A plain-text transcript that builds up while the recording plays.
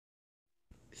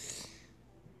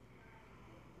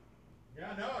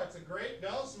Yeah, no, it's a great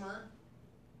dulcimer.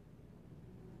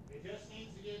 It just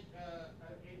needs to get,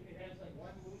 it has like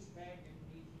one loose bag and it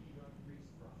needs to be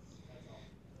greased from. That's all.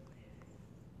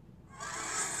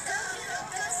 Gonoodle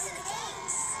goes to the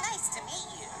games. Nice to meet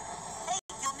you. Hey,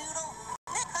 Gonoodle,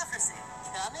 Mcpufferson,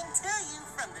 coming to you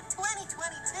from the 2022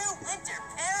 Winter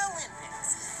Paralympics.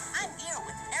 I'm here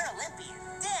with Paralympian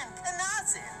Dan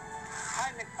Gonoodle.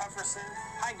 Hi, Mcpufferson.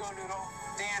 Hi, Gonoodle.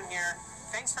 Dan here.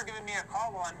 Thanks for giving me a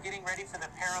call while I'm getting ready for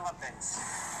the Paralympics.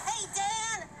 Hey,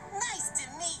 Dan. Nice to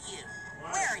meet you.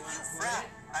 Where are you from?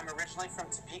 I'm originally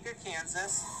from Topeka,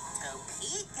 Kansas.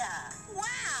 Topeka.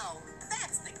 Wow,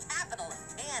 that's the capital of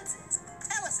Kansas.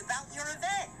 Tell us about your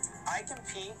event. I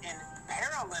compete in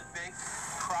Paralympic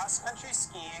cross-country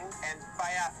skiing and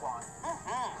biathlon.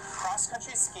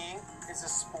 Cross-country skiing is a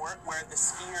sport where the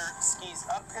skier skis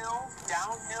uphill,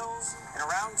 downhills, and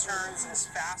around turns as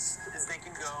fast as they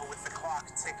can go with the clock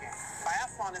ticking.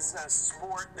 Biathlon is a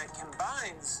sport that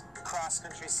combines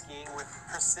cross-country skiing with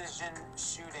precision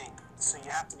shooting. So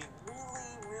you have to be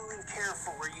really, really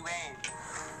careful where you aim.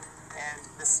 And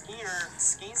the skier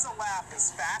skis a lap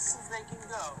as fast as they can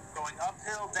go, going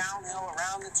uphill, downhill,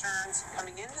 around the turns,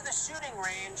 coming into the shooting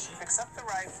range, picks up the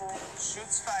rifle,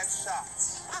 shoots 5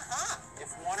 shots.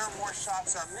 If one or more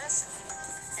shots are missed,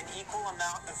 an equal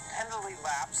amount of penalty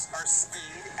laps are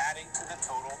skied, adding to the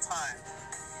total time.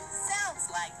 Sounds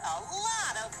like a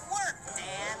lot of work,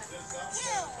 Dan.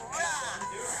 You rock!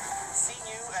 See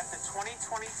you at the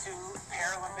 2022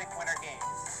 Paralympic Winter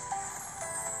Games.